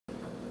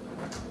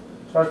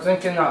So I was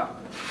thinking that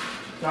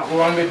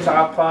long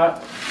guitar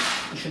part,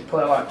 you should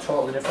play like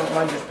totally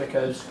differently, just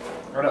because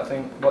I don't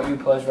think what you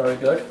play is very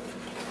good.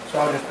 So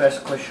I'll just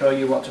basically show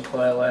you what to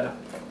play later.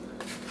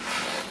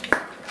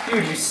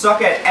 Dude, you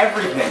suck at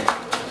everything.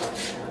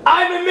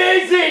 I'm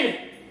amazing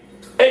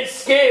at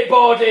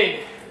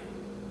skateboarding.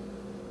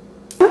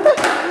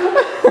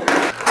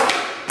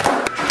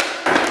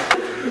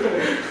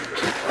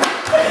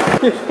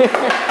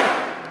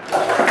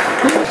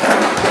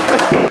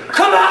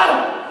 Come on!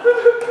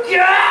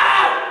 Yeah!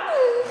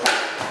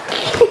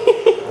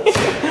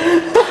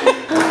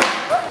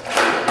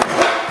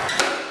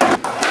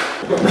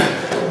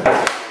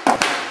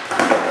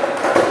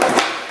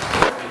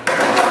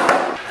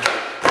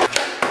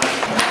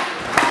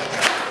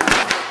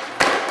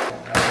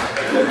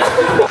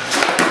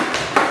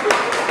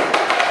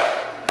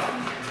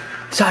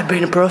 It's hard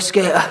being a pro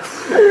skater.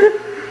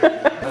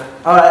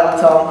 Alright, I'm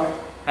Tom.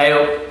 Hey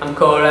up, I'm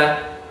Corey,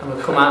 and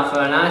we've come out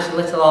for a nice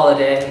little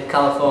holiday in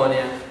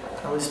California.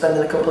 And we're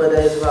spending a couple of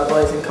days with our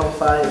boys in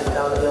Confide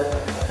down at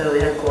the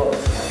early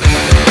headquarters.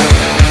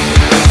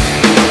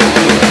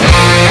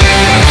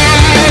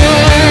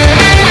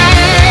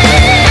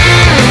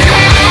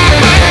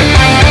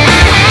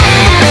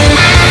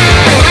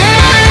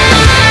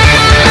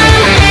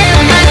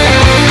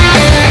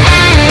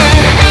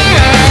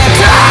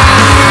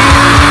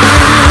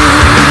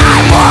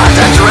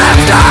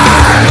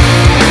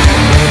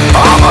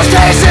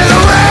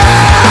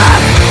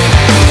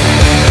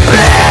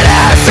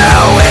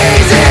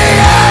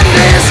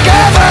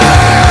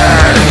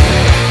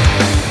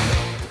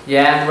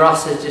 Yeah,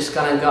 Ross has just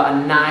gone and got a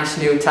nice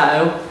new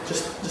tattoo.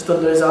 Just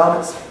under his arm,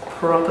 it's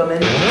proper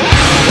mint.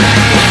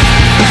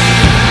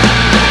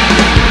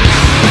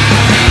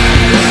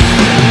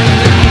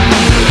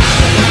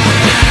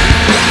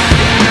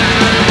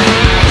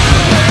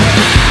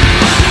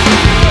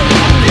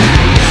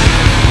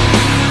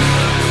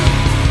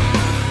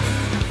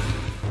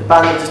 The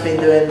band have just been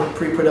doing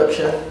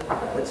pre-production,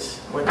 which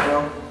went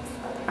well.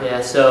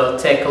 Yeah, so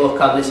take a look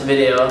on this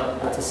video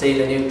to see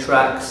the new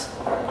tracks.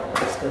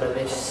 It's gonna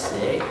be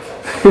sick.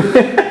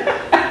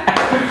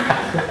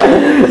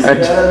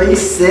 It's gonna be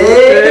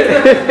sick!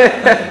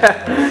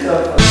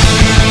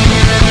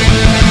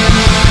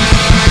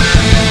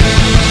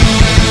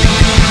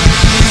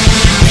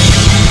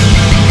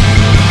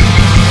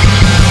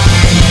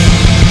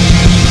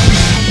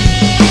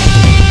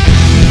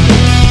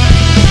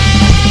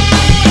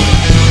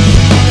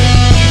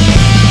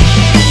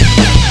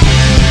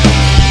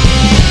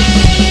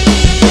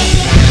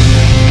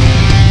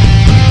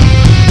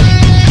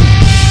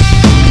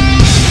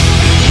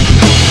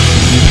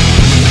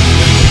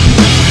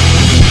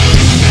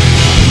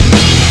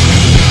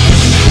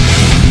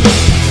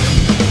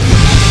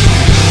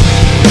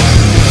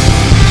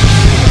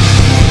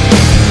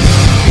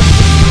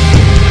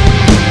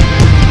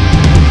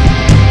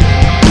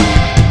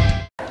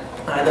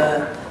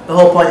 The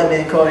whole point of me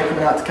and Corey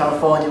coming out to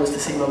California was to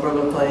see my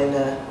brother playing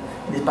in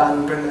his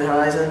band Bring the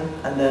Horizon,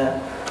 and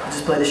I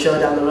just played a show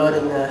down the road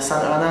in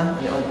Santa Ana,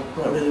 and it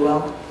went really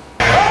well.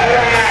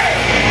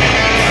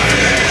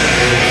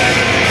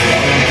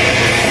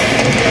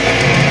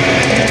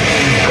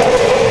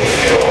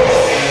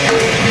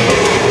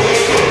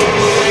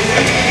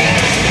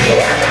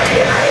 Yeah.